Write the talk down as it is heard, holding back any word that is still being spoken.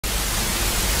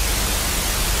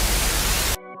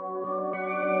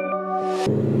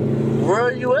Where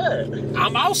are you at?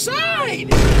 I'm outside.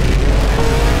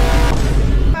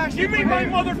 Give me my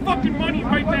motherfucking money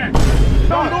right back.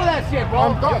 Don't do that shit, bro.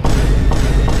 I'm done.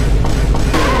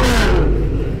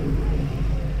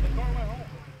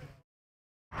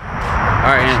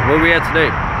 Alright, where we at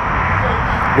today?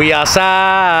 We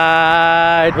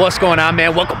outside. What's going on,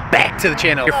 man? Welcome back to the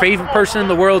channel. Your favorite person in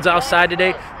the world's outside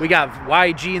today. We got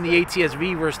YG in the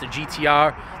Atsv versus the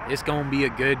GTR. It's gonna be a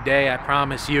good day, I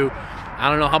promise you. I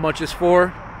don't know how much it's for.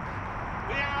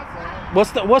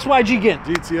 What's YG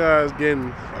getting? GTR is getting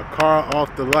a car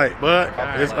off the light, but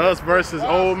it's us versus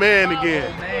old man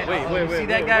again. Wait. See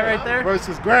that guy right there?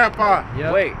 Versus grandpa.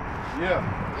 Yep. Wait.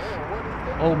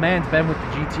 Yeah. Old man's been with the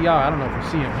GTR. I don't know if you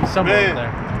see him. He's somewhere over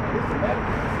there.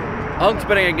 Hunk's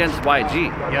betting against YG.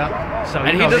 Yeah. So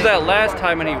And he did that last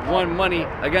time and he won money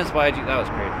against YG. That was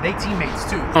great. They teammates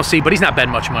too. Oh, see, but he's not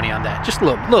betting much money on that. Just a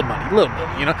little money,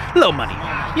 you know, little money.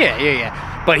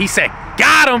 Yeah. But he said,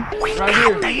 got him.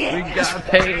 Right here. We got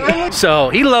paid. So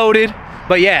he loaded.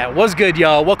 But yeah, what's good,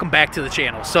 y'all? Welcome back to the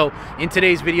channel. So in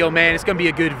today's video, man, it's gonna be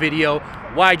a good video.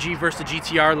 YG versus the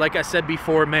GTR. Like I said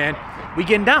before, man, we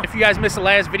getting down. If you guys missed the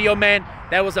last video, man,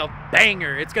 that was a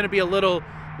banger. It's gonna be a little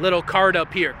card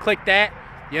up here. Click that,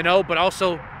 you know, but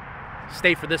also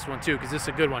stay for this one too, because this is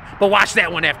a good one. But watch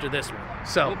that one after this one.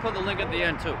 So we'll put the link at the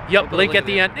end too. Yep, link at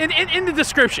the end. In the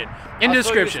description. In the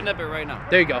description. I'll show you a snippet right now.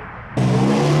 There you go.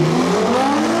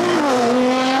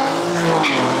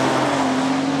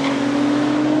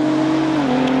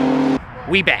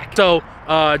 We back. So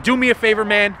do me a favor,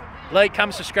 man. Like,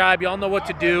 comment, subscribe. Y'all know what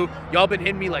to do. Y'all been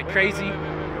hitting me like crazy.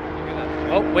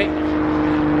 Oh, wait.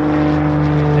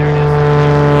 There it is.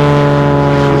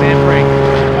 Van Frank.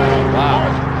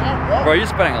 Wow. Bro, you're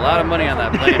spending a lot of money on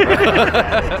that plane, bro.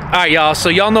 All right, y'all. So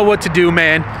y'all know what to do,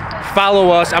 man. Follow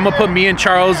us. I'm going to put me and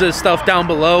Charles' stuff down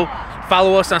below.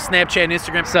 Follow us on Snapchat and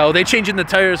Instagram. So they're changing the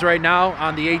tires right now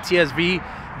on the Atsv.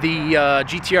 The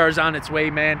GTR is on its way,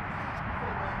 man.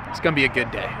 It's going to be a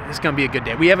good day. It's going to be a good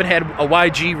day. We haven't had a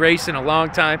YG race in a long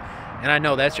time, and I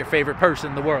know that's your favorite person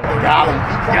in the world. Got him.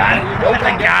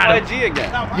 Got him. YG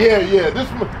again. Yeah. This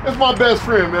is my best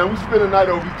friend, man. We spend the night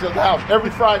over each other's house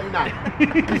every Friday night.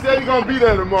 He said he's gonna be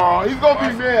there tomorrow. He's gonna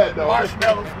be mad though.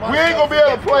 We ain't gonna be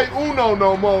able to play Uno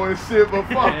no more and shit, but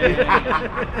fuck it.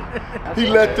 He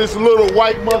let this little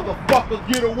white motherfucker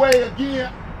get away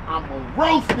again. I'm gonna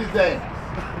roast his ass.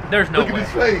 There's no way. Look at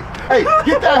his face. Hey,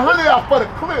 get that 100 out for the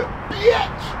clip,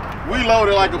 bitch. We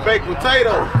loaded like a baked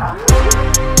potato.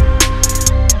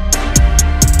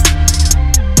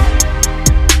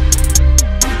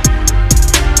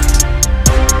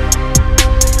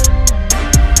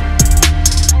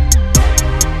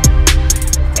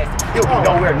 He'll be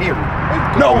nowhere near me.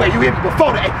 Nowhere you hit me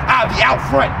before that. I'll be out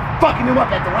front, fucking him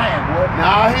up at the line, boy.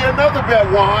 Now I hear another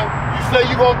bet, Juan. You say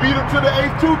you gonna beat him to the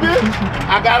 8-2 bitch?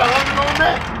 I got 100 on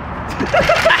that.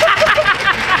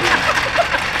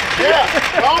 Yeah,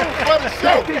 long for the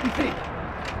show.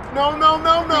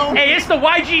 No. Hey, it's the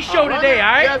YG show today,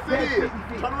 all right? Yes, it is.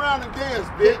 Turn around and dance,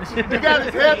 bitch. He got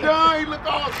his hair done. He look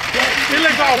all He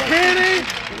looks all pretty.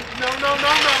 No.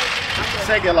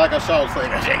 Shake it like a sauce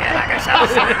singer. Shake it like a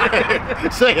sauce singer.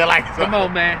 Shake it like a sauce. Come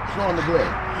on, man. Show him the blade.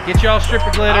 Get y'all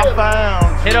stripper glitter. I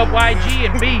found. Hit up YG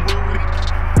and B.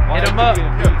 Hit them up.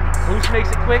 Boost makes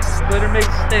it quick, glitter makes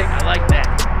it stick. I like that.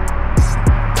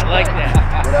 What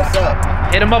What's up?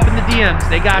 Hit them up in the DMs.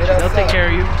 They got you. They'll take care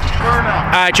of you. All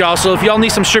right, y'all. So if y'all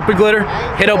need some stripper glitter,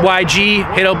 hit up YG.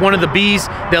 Hit up one of the B's.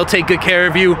 They'll take good care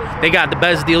of you. They got the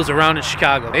best deals around in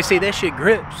Chicago. They say that shit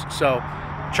grips. So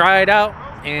try it out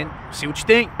and see what you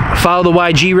think. Follow the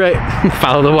YG, right?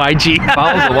 Follow the YG.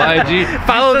 Follow the YG.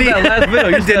 Follow the that last video.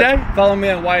 You did said, I? Follow me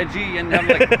on YG, and I'm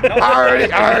like, no. I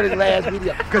heard his last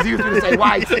video because he was going to say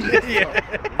YG.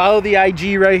 Yeah. Follow the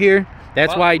IG right here.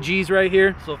 That's YG's right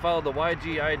here. So follow the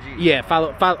YG IG. Yeah,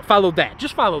 follow that.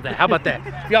 Just follow that. How about that?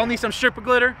 If y'all need some stripper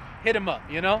glitter, hit him up,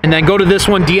 you know? And then go to this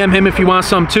one, DM him if you want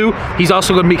some too. He's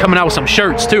also gonna be coming out with some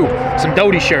shirts too. Some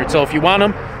Doty shirts. So if you want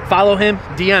them, follow him,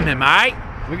 DM him, all right?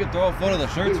 We can throw a photo of the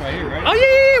shirts right here, right? Oh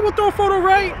yeah, we'll throw a photo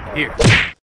right here.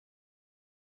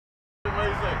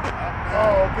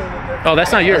 Oh,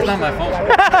 that's not yours. That's not my phone.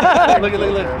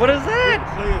 Look. What is that?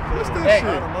 What's that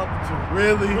shit?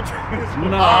 Really?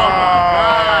 No.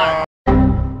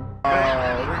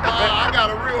 I got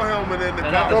a real helmet in the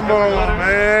car. Come on,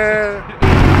 man.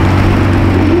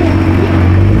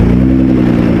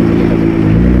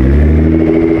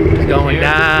 It's going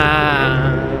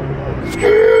down.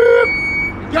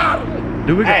 Got him.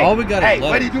 Dude, we got all we got. Hey, is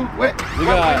what'd he do? We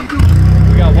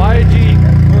got YG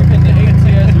in the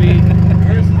Atsv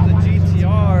versus the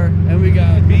GTR, and we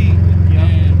got B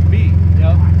and B.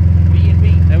 Yep. B and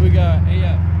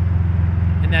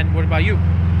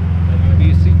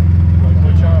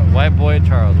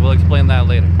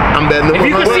betting. If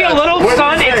you can see a little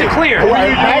sun, it's a clear.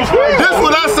 This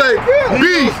what I say. B,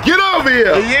 get over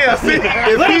here. Yeah, see.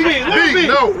 B,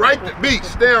 no, right there. B,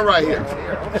 stand right here.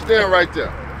 Stand right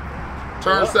there.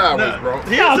 Turn sideways, bro. Oh,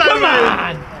 come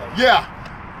on. Yeah,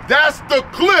 that's the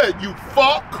clear, you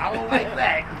fuck. I don't like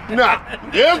that. Nah,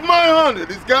 there's my 100.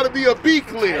 It's got to be a B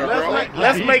clear, bro.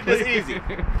 Let's make this easy.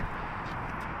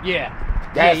 Yeah.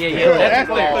 That's Yeah. That's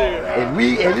clear. clear.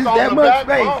 If it's on that the much back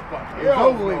space, bumper. it's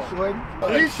over with, shorty.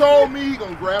 He told me he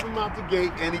gonna grab him out the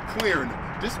gate and he clearing him.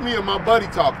 This me and my buddy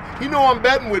talking. He know I'm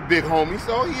betting with big homie,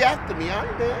 so he after me. I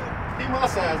ain't there. He my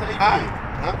size.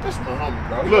 That's my homie,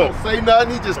 bro. He don't say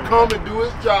nothing. He just come and do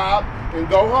his job and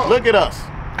go home. Look at us.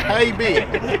 Hey, B.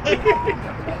 Let me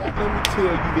tell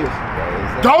you this.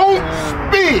 Don't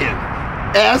spin.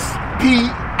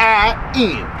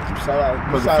 S-P-I-N.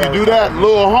 Because if you do that,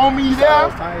 little homie there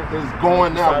is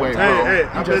going that way, bro. Hey,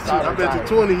 I bet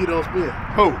you 20 he don't spin.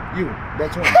 Who? You.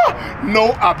 That's one.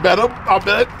 No, I bet no, I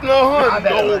bet he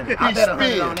 100 on that.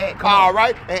 spin. Come on. All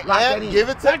right, and Lock that in. give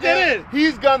it to Lock that Ed. in.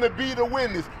 He's gonna be the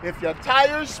witness. If your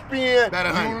tires spin, Bet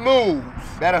you 100. lose.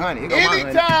 Bet 100. Here go my 100.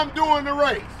 Anytime during the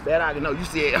race. Bet I know. You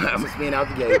said I'm gonna spin out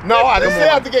the gate. No, I didn't Come say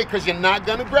on. out the gate because you're not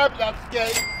gonna grab it out the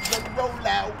gate. You're gonna roll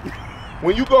out.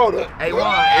 When you go to Hey,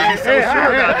 why? Is you so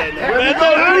sure about that now?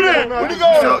 when you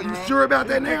go You sure about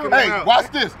that now? hey, watch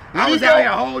this. When I you was go- out here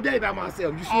a whole day by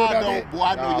myself. You sure I about know, that? boy,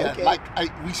 I know you. Okay. Like,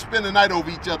 we spend the night over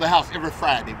each other's house every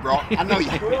Friday, bro. I know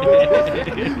you.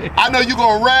 I know you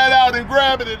gonna ride out and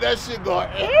grab it, and that shit going.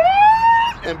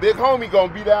 And big homie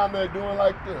gonna be down there doing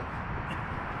like this.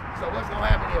 So what's gonna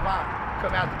happen if I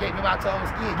come out the gate with my toes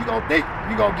skin? You gonna think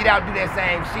you gonna get out and do that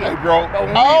same shit? Hey, bro. But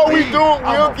when All we leave, doing,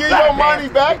 I'ma we'll give fly your money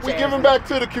past back. this We bitch giving ass back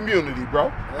to the community,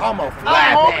 bro. nigga. I'ma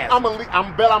fly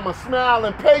past. I'ma smile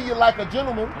and pay you like a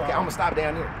gentleman. Okay, I'ma stop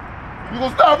down there. You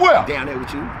gonna stop where? Down there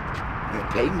with you. And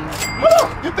pay me.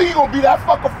 You think you gonna be that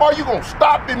fucker far? You gonna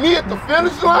stop at me at the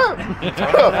finish line?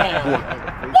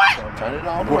 What? Turn it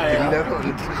all Boy, give me around. that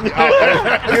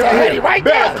 100. Right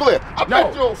Bet there. clear. I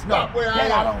bet you don't No, stop where I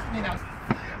that I am. don't spin out.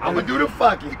 I'm gonna do the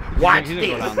fucking. Watch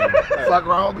this. Fuck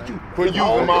wrong with you. For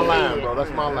using my line, bro.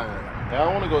 That's my line. Yeah, I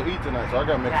want to go eat tonight, so I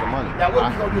gotta make some money. Now what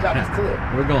we gonna do about this clip?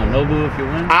 We're going Nobu if you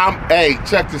win. Hey,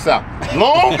 check this out.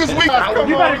 Long as we You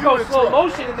better go slow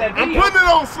motion in that I'm video. putting it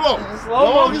on slow. Slow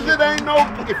Long as motion. it ain't no.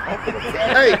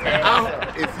 Hey,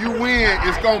 if you win,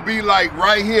 it's gonna be like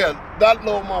right here. That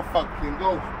little motherfucker can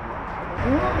go.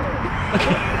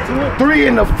 3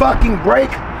 in the fucking break.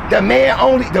 The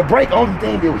break only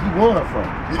thing that he won from.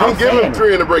 You didn't give him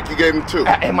 3 in the break. You gave him 2.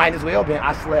 It might as well been.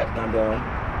 I slept. I'm done.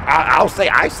 I'll say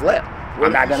I slept.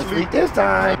 I'm not gonna sleep this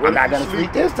time. I'm not gonna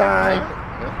sleep this time.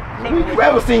 You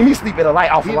ever seen me sleep at a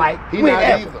light off a light? He not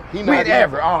either. He not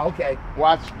ever. either. Oh, okay.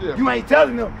 Watch this. You ain't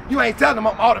telling them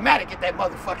I'm automatic at that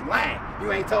motherfucking line.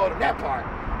 You ain't told them that part.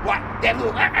 What? That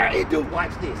little it do.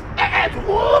 Watch this.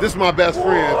 This is my best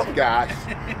friend, guys.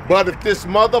 But if this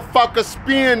motherfucker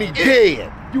spin, he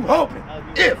dead. You hoping.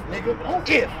 If, nigga.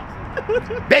 If.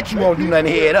 Bet you won't do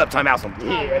nothing head up. Talking about some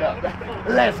head up.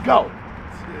 Let's go.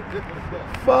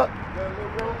 Fuck.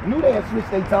 Knew they had switched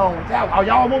their tone. Oh,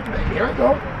 y'all want to? Here it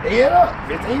go. Head up.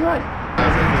 1500.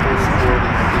 I'm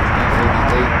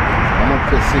gonna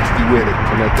put 60 with it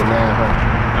to make the 900.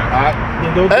 Alright?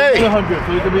 Hey! 100,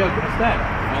 so it could be a stack.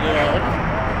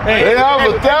 They have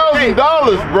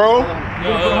 $1,000, bro.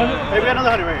 Hey, we got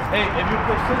another 100 right here. Hey, if you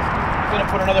put 6, he's gonna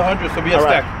put another 100, so be a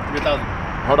stack. You're 1,000.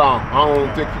 Hold on, I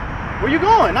don't think you. Where you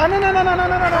going? No.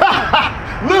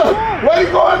 Look, where you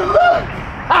going to look?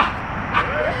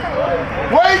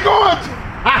 Where you going to?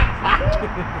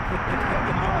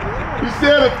 You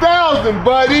said 1,000,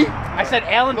 buddy. I said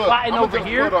Alan Look, plotting I'ma over just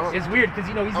here put a- is weird because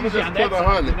you know he's I'ma usually just on that put side,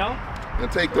 100. you know?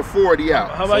 And take the 40 out.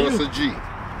 How about so you? it's a G.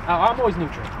 Oh, I'm always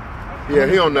neutral. Yeah,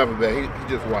 he don't never bet. He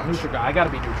just watch. Neutral guy. I gotta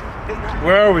be neutral.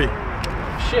 Where are we?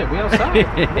 Shit, we outside.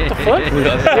 What the fuck?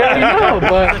 They already know,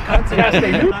 but you gotta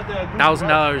stay neutral.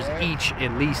 $1,000 each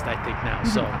at least, I think now.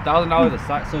 So $1,000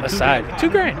 aside. So aside, $2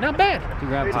 grand, not bad.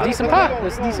 It's a decent pot.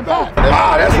 It's a decent pot.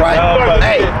 Ah, that's right.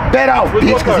 Hey, bet off,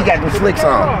 bitch, because he got them slicks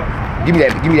on. Give me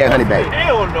that 100 back.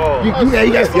 Hell no.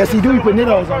 Yes, he do. He put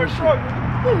nittos on his shit.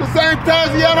 The same time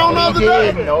he had on the other He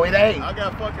day. did. No, it ain't. I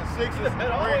got fucking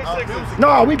 6s.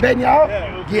 No, we betting y'all.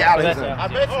 Get out of That's here. I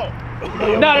bet you.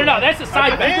 No, that's a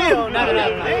side bet. No.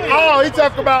 Oh, he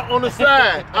talking about on the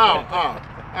side. Oh. All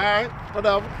right,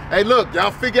 whatever. Hey, look, y'all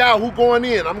figure out who going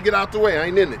in. I'm gonna get out the way. I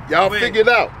ain't in it. Y'all figure it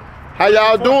out. How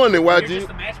y'all doing it, YG? You're just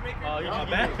a matchmaker? Oh, you're my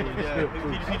back. He just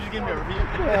gave me a review.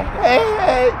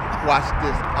 Hey, watch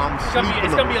this. I'm sleeping.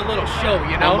 It's gonna be a little show,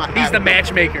 you know? He's the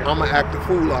matchmaker. I'm gonna act the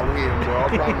fool out here, bro. I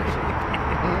promise you.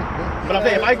 But I'm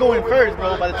saying, if I go in first,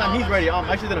 bro, by the time he's ready, I'm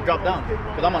actually gonna drop down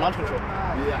because I'm on launch control.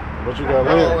 But you got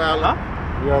land. Huh?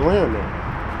 You got land though.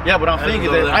 Yeah, but I'm saying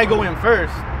is that if I go in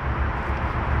first,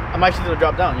 I'm actually gonna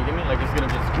drop down. You get me? Like it's gonna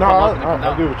just come up and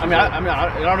come down. I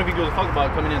don't know if he gives a fuck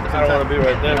about coming in at the same time. I don't want to be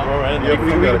right there,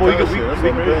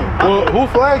 bro. Who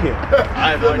flagging?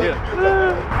 I have no idea.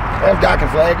 F-Dot can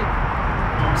flag it.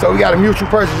 So we got a mutual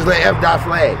person, just let F-Dot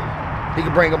flag. He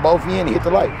can bring them both in and hit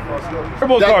the light.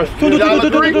 Turbo cars. Do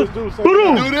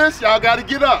this, y'all gotta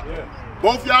get up.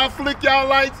 Both y'all flick y'all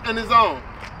lights and it's on.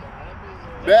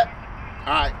 Bet.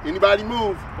 Alright, anybody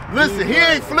move? Listen, he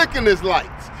ain't flicking his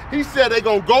lights. He said they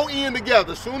gonna go in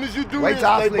together. As soon as you do Wait this, till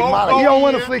I they flick both mine. go He don't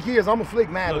want to in. flick his. I'm gonna flick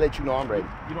mine to let you know I'm ready.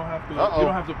 You don't have to. You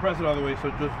don't have to press it all the way.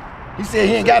 So just. He said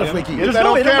he ain't got to flick his. It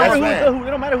don't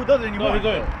matter who does it anymore. No,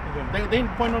 they ain't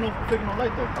pointing on no flicking no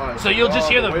light though. Right, So you'll just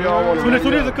hear the. As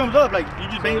soon as it comes up, like you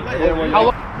just bang the light.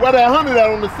 Where that 100 at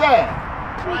on the side?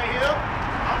 Right here.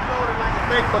 I'm loaded like a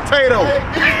baked potato.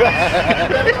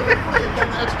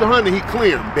 Extra 100, he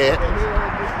cleared, bet.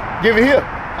 Give it here.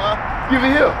 Give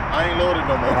it here. I ain't loaded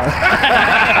no more.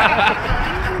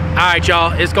 All right,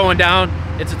 y'all, it's going down.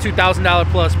 It's a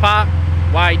 $2,000 plus pop.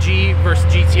 YG versus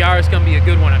GTR. It's gonna be a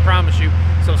good one, I promise you.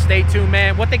 So stay tuned,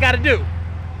 man. What they gotta do?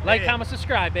 Like, comment,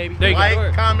 subscribe, baby. There you go.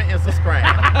 Like, comment, and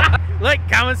subscribe. Like,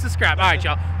 comment, subscribe. All right,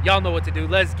 y'all. Y'all know what to do.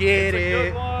 Let's get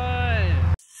it. Good one.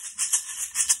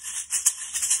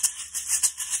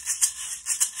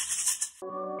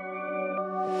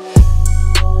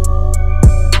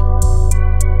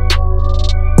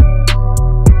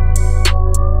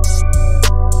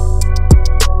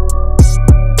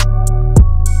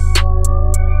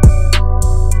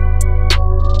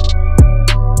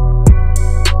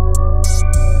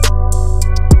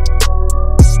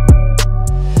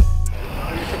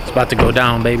 It's about to go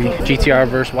down, baby. GTR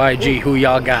versus YG. Who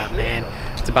y'all got, man?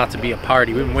 It's about to be a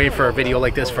party. We've been waiting for a video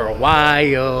like this for a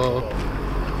while.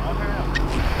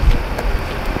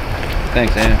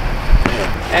 Thanks, man.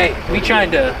 Hey, we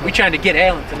trying to get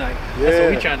Alan tonight. That's what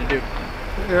we trying to do.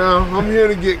 Yeah, I'm here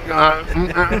to get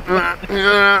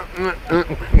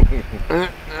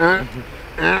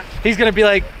He's gonna be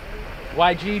like,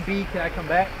 YGB, can I come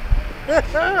back?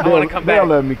 I want to come back. They'll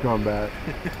let me come back.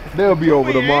 They'll be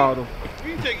over tomorrow.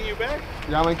 We taking you back.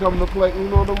 Y'all ain't coming to play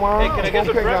Uno tomorrow? Hey, can I get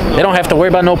some prep? They don't have to worry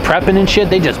about no prepping and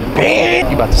shit. They just bam.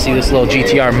 You about to see this little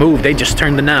GTR move. They just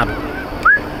turned the knob.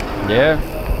 Yeah.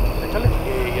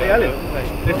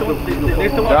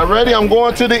 Y'all ready? I'm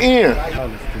going to the end.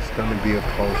 It's gonna be a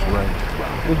close range.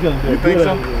 You think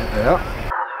so? Yeah.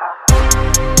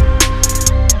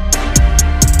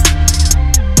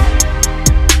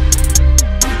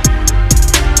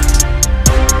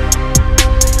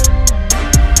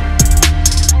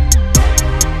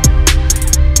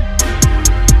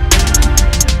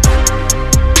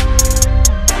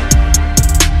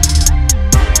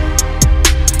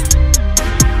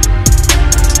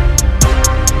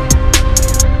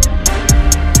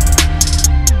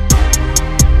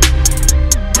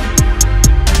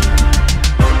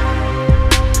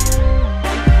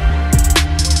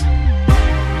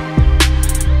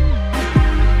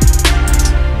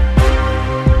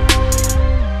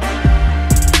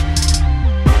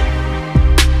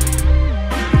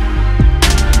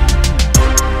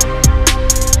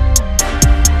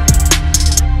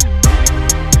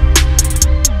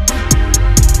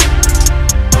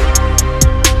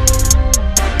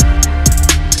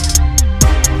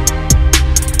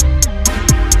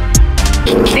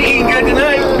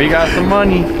 We got some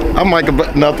money. I'm like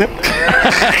nothing.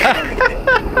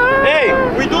 Hey,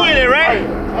 we doing it, right?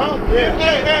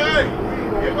 Hey.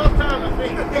 Give us time to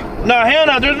think. No, hell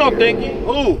no. There's no thinking.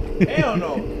 Ooh. Hell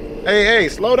no. Hey,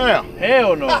 slow down.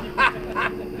 Hell no.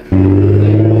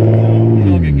 You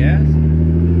gonna get gas?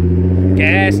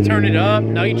 Gas, turn it up,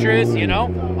 nitrous, you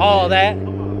know, all that.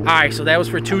 All right, so that was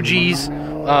for 2Gs.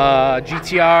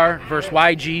 GTR versus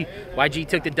YG. YG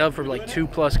took the dub for like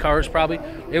 2+ cars probably.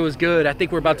 It was good. I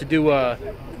think we're about to do a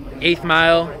 8th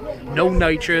mile, no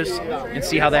nitrous, and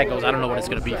see how that goes. I don't know what it's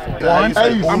gonna be for. One.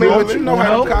 Hey, I mean, but you know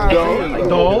how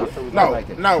Dole.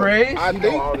 No. Praise. I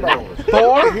think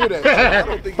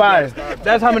 4. 5.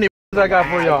 That's how many I got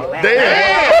for y'all.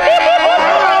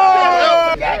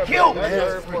 Got killed.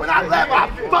 When I left, I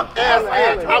fucked ass.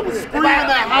 I was screaming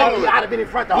that holler. I'd have been in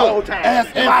front the whole time.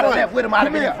 If I'd have left with him, I'd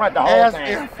have been in front the whole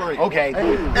time. Okay.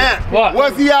 What?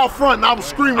 Was he out front and I was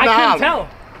screaming I and couldn't hollering?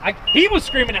 tell. He was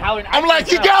screaming and hollering. I'm like,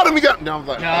 he got him, he got him. No, I was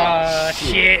like,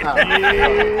 Shit. He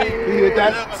hit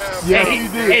that? Yeah,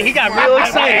 he got real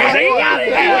excited. He was like,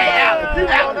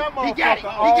 He got it.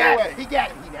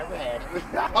 He never had it.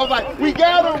 I was like, we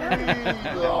got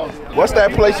him. What's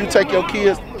that place you take your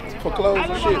kids for clothes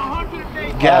and shit.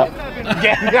 Yeah.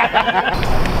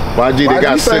 YG, they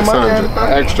got 600.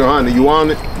 Extra 100. You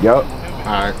want it? Yup.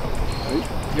 Alright.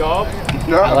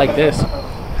 I like this.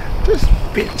 This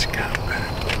bitch got better.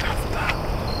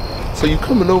 So you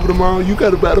coming over tomorrow? You got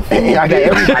to buy the food. Hey, I got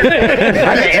everybody.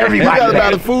 I got everybody. You got to buy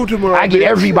back. the food tomorrow. I get bitch.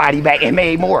 everybody back and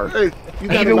made more. Hey, you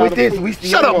got Even a lot with of this, food. we still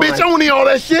Shut up, won. bitch. I don't need all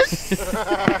that shit.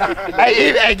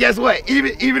 Hey, guess what?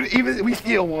 Even we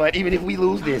still won. Even if we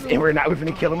lose this, and we're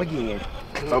finna kill him again.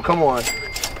 So come on.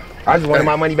 I just wanted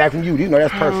my money back from you. You know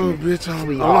that's personal. Oh, bitch, I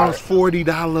lost $40.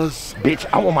 Bitch,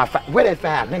 I want my where that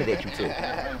 500 that you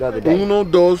took the other day. Uno,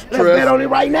 dos, Let's bet on it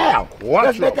right now.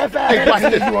 Let's bet that 500. Hey, watch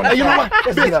this. Hey, you know what? Let's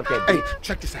Bitch, get up there. hey, Bitch.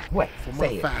 check this out. What? For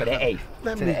Say it for the eighth.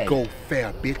 Let To me the go eighth.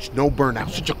 fair, bitch. No burnout.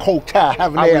 Sit your cold tie,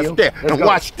 have an I ass will. there, Let's and go.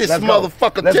 watch this Let's go.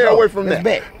 motherfucker Let's tear go. away from Let's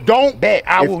that. bet. Don't Bet.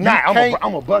 I if will you not. I'm can't-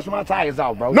 gonna bust my tires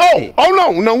off, bro. No. Shit. Oh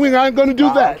no, we ain't gonna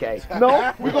do that. Okay.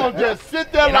 No, we're gonna just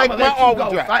sit there And like I'ma my let you all go.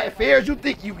 drive. Fight fair as you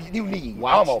think you need.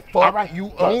 Watch. I'm a fuck All right,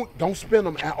 you don't spend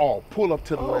them at all. Pull up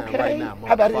to the line Okay. right now,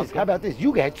 How about this? motherfucker. How about this?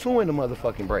 You got 2 in the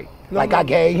motherfucking break. No, like no, I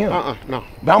gave him. no.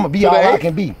 But I'm gonna be To the all I eighth?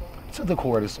 can be. To the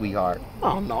quarter, sweetheart.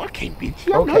 Oh no, I can't beat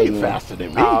you. I know Okay, you then. faster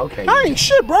than me. Oh, okay. I ain't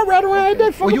shit, bro. I ride around all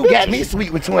day. Well, you got me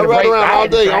sweet with 2 in I the ride break. around I all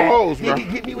had to day try on it. hoes, You bro.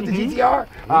 get me with the GTR?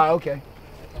 Okay.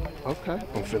 Okay.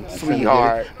 I'm finna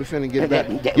Sweetheart. We finna get back.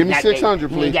 Give me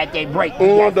 600, You please. got that break.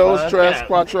 Uno, dos, tres,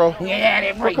 cuatro. Yeah,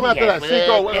 that break. Come after you that. got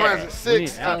Cinco. fucked What up. is it?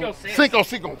 Six.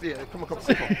 Cinco. Yeah, come on.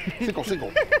 Cinco.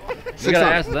 Cinco. You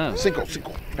gotta ask them. Cinco.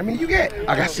 I mean, you get.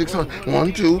 I got 600.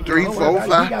 1, 2, 3, Don't 4, worry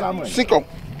about it. We got our 5. money. Cinco.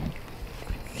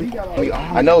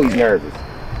 I know he's nervous.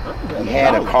 He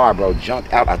had a car, bro,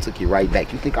 jumped out. I took it right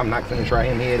back. You think I'm not gonna try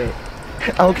him head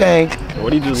up? Okay. What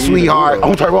do you do? Sweetheart,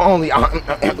 on turbo only.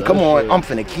 Come on, I'm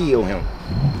finna kill him.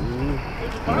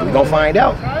 We gonna find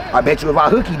out. I bet you if I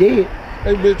hook, he dead.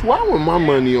 Hey, bitch, why with my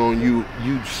money on you,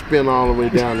 you spin all the way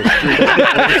down the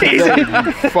street?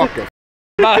 You fucking.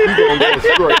 You gonna go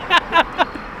straight.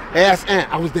 Ask Aunt,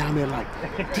 I was down there like,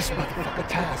 this motherfucker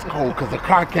tire's cold because the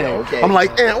car came. Okay. I'm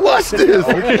like, Aunt, what's this?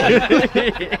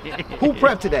 Who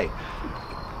prepped today?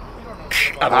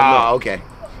 I don't know. Okay.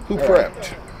 Who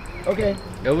prepped? Okay.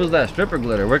 It was that stripper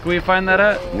glitter. Where can we find that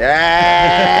at?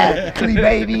 Nah,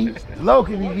 baby.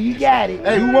 Locally, we got it.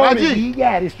 Hey, you want YG. it? We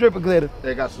got it. Stripper glitter.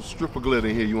 They got some stripper glitter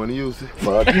in here. You want to use it?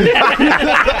 Fuck.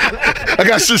 I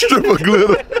got some stripper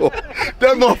glitter.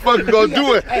 That motherfucker gonna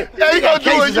do it. Yeah, he gonna do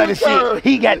Cases of the it. shit.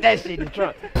 He got that shit in the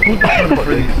trunk.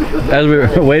 As we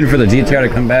were waiting for the GTR to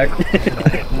come back.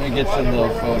 Let me get some little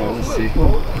photo. Let's see.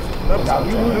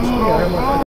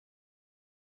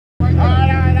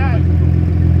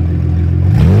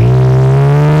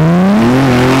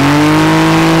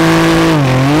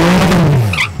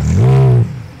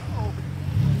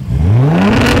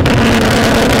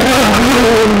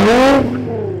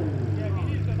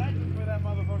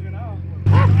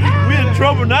 We in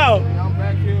trouble now.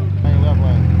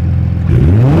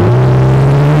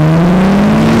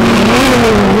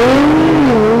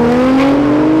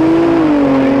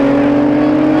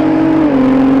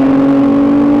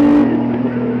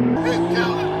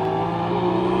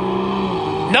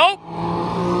 Nope.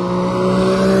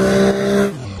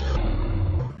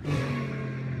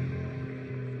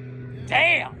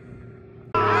 Damn.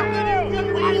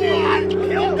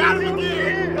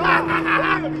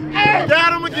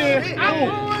 Got him again. I'm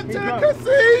going to the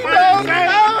casino.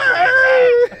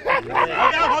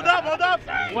 Hold up.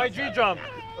 YG jump.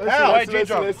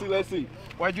 Let's see.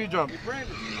 YG jump.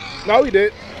 No, he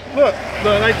did. Look,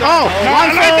 like that. Oh,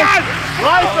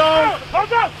 lights on.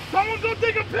 Hold up! Someone's gonna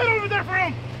dig a pit over there for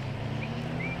him!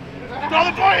 Throw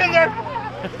the boy in there!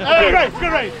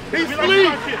 Good race. He's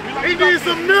asleep. He needs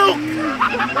some milk.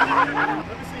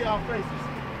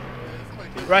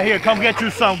 Right here, come get you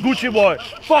some. Gucci boy.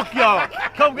 Fuck y'all.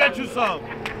 Come get you some.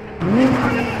 Hey,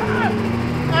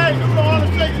 do the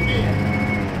Harlem Shake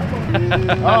again.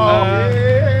 Oh,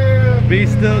 yeah. Be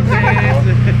still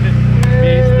dancing.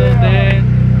 Be still dancing.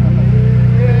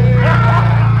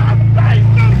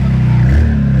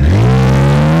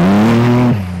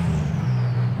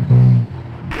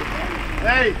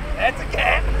 Hey, that's a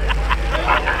cat.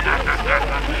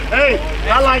 Hey,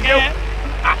 I like it.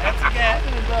 That's a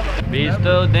cat. Be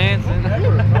still dancing.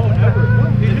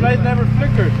 These lights never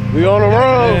flickered. We on the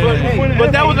road.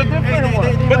 But that was a different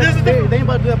one. But this is different. They ain't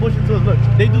about to do that bullshit to us. Look,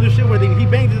 they do the shit where he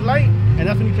bangs his light, and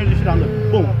that's when he turns the shit on.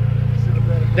 Boom.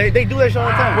 They do that shit all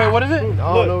the time. Wait, what is it?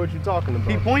 I don't know what you're talking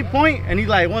about. He point, and he's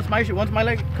like, once my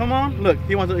leg come on, look,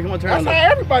 he wants to turn That's on. how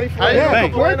everybody flags.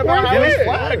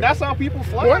 Yeah, That's how people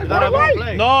flag.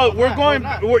 No, we're going.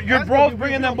 You're both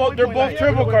bringing them both. They're both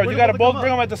turbo cars. You gotta both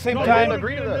bring them at the same time.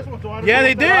 Yeah,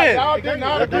 they did.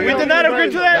 We did not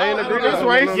agree to that. They didn't agree this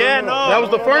race. Yeah, no. That was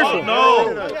the first one.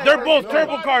 No, they're both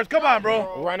turbo cars. Come on,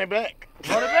 bro. Run it back.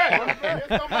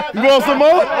 You want some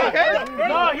more?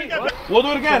 We'll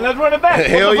do it again. Let's run it back.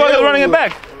 Hell What's the fuck yeah, is running it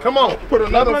back? Come on, put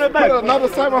another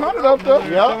 700 up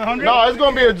there. Yeah. No, it's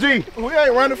gonna be a G. We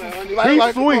ain't running for.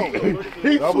 He's sweet.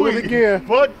 He's sweet again.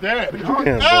 Fuck that.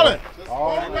 Alan.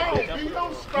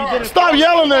 Stop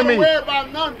yelling at me. Don't worry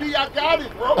about none, B. I got it,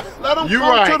 bro. Let them You come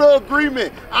right. to the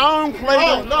agreement. I don't play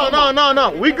them.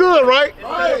 No. We good, right?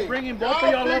 Bringing both of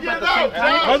y'all up at the same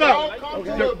time. Hold on.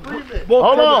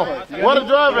 Hold on. What a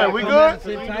drive at? We good?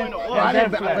 But I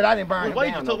didn't burn it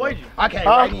down. I came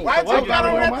right in. Why you got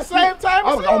on at the same time?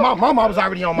 I was on my mama. I was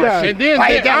already on my shit. And then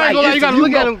Like, you gotta look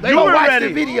at him. You go watch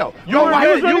the video. You were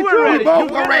ready. We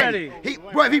both were ready.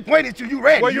 Bro, if he pointed to you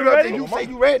ready. Well, you ready? You say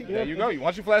you ready. There you go. You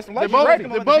want you flash some lights?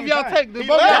 Did both y'all take?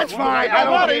 That's fine. I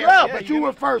don't He care. left. But you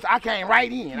were first. I came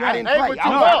right in. I didn't Hey, play. but I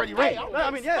you was left. already ready. All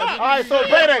right, so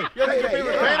payday.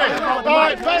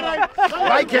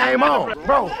 Light came on,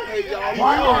 bro.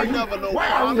 Why are you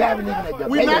having niggas that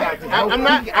We not- I'm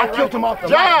not- I killed him off the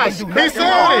Josh, light. he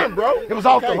said it, bro. It was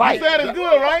off the You light. said it's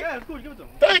good, right?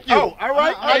 Thank you. All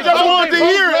right. I just wanted to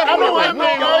hear it. I don't have no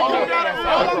argument.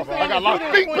 I got lost.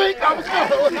 Bink, bink. I was going.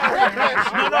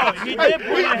 He did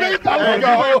Bink, bink. I was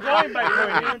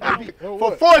going.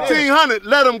 For 1,400,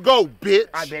 let him go, bitch.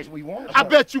 I bet we won. I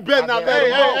bet you better not let him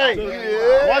go.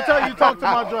 Hey. Watch how you talk to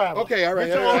my driver. Okay, all right.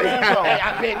 Hey,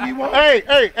 I bet we won.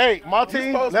 Hey, my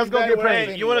team, let's go get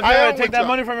paid. You want to take that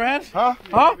money from your hands? Huh?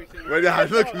 Wait, look at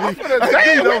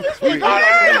me.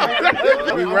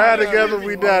 We ride together,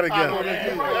 we die together.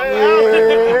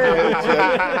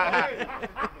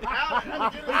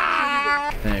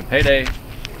 Hey, payday.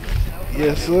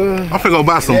 Yes, sir. I'm finna go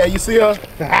buy some. Yeah, you see her?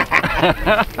 Dang.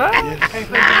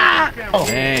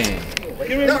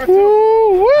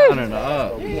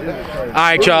 All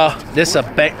right, y'all. This is a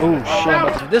bang.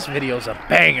 Oh shit! This video's a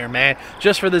banger, man.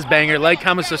 Just for this banger, like,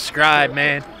 comment, subscribe,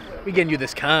 man. We getting you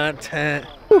this content.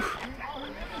 Whew.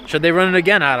 Should they run it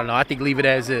again? I don't know. I think leave it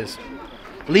as is.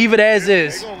 Leave it as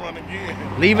is.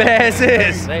 Leave it as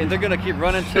is. Hey, they're gonna keep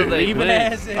running till they Leave it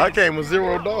as is. I came with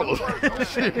 $0.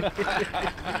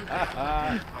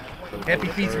 Happy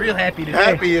Feet's real happy today.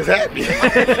 Happy is happy.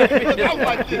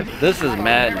 This is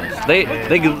madness.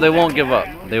 They won't give up.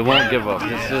 They won't give up.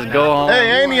 Just go home.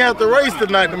 Hey, ain't he have to race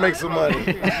tonight to make some money?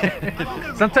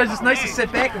 Sometimes it's nice to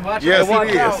sit back and watch. Yes, it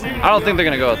it is. I don't think they're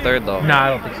gonna go a third though. No, I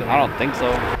don't think so. I don't think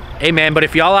so. Hey, man, but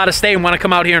if y'all out of state and want to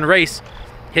come out here and race,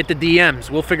 hit the DMs.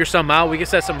 We'll figure something out. We can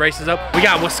set some races up. We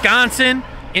got Wisconsin,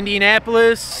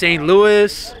 Indianapolis, St.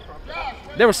 Louis.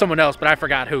 There was someone else, but I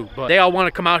forgot who. But they all want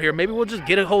to come out here. Maybe we'll just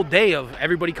get a whole day of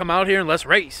everybody come out here and let's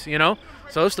race, you know?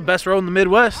 So it's the best road in the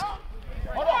Midwest.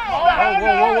 Whoa.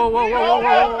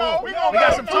 We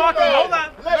got some talking. Hold on.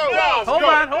 Hold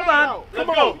on. Let's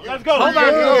go. Let's go. Hold on.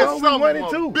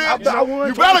 Bitch,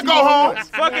 you better go home.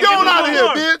 Get on out of here,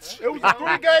 bitch. It was a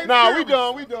 3-game. Nah, we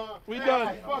done. We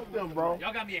done. Fuck them, bro.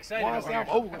 Y'all got me excited. Y'all got me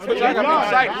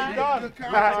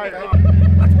excited.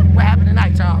 What happened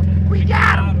tonight, y'all? We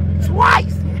got him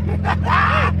twice.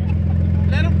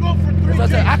 Let him go for 3 So I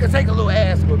said I could take a little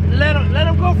ass whooping. Let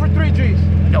him go for 3 G's.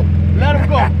 No, Let him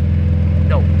go.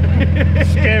 no.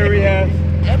 Scary ass.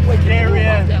 That boy can Scary move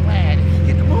ass. off that line. If he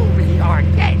get to moving, he hard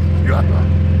catch.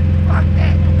 Fuck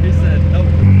that. He said no.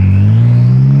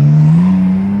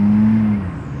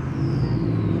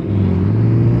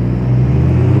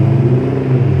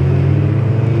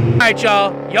 All right,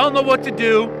 y'all. Y'all know what to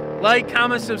do. Like,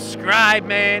 comment, subscribe,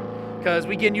 man, because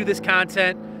we getting you this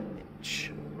content.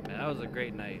 Man, that was a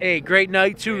great night. Hey, great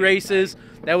night. 2 races.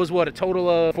 That was, what, a total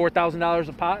of $4,000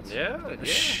 a pots? Yeah.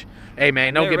 Hey,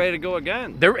 man, don't They're get ready to go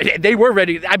again. They were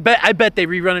ready. I bet they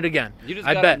rerun it again. You just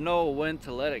I gotta bet. know when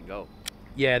to let it go.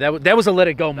 Yeah, that was a let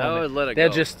it go moment. That was let it That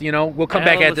go. just, you know, we'll come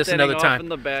back at this another Off time. in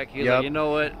the back, he's Yep. like, you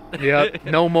know what? Yep,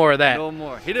 no more of that. No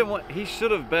more. He didn't want. He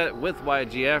should have bet with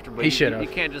YG after, but He should've. You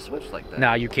can't just switch like that.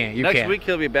 No, you can't. You Next can't. week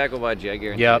he'll be back with YG. I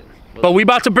guarantee. Yep. it. But we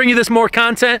about to bring you this more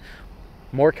content.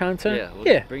 More content?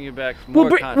 Yeah. We'll bring you back some We'll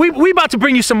more content. we about to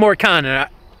bring you some more content.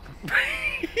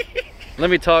 Let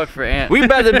me talk for Ant. We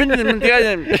about to bring them.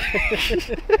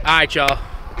 All right, y'all.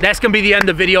 That's going to be the end of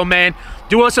the video, man.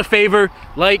 Do us a favor.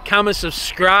 Like, comment,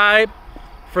 subscribe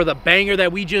for the banger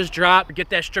that we just dropped. Get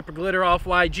that strip of glitter off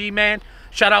YG, man.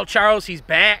 Shout out Charles. He's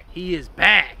back. He is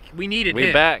back. We needed him.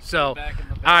 We back. So, all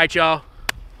right, y'all.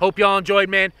 Hope y'all enjoyed,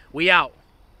 man. We out.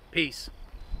 Peace.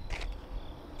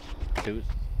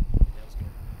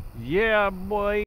 Yeah, boy.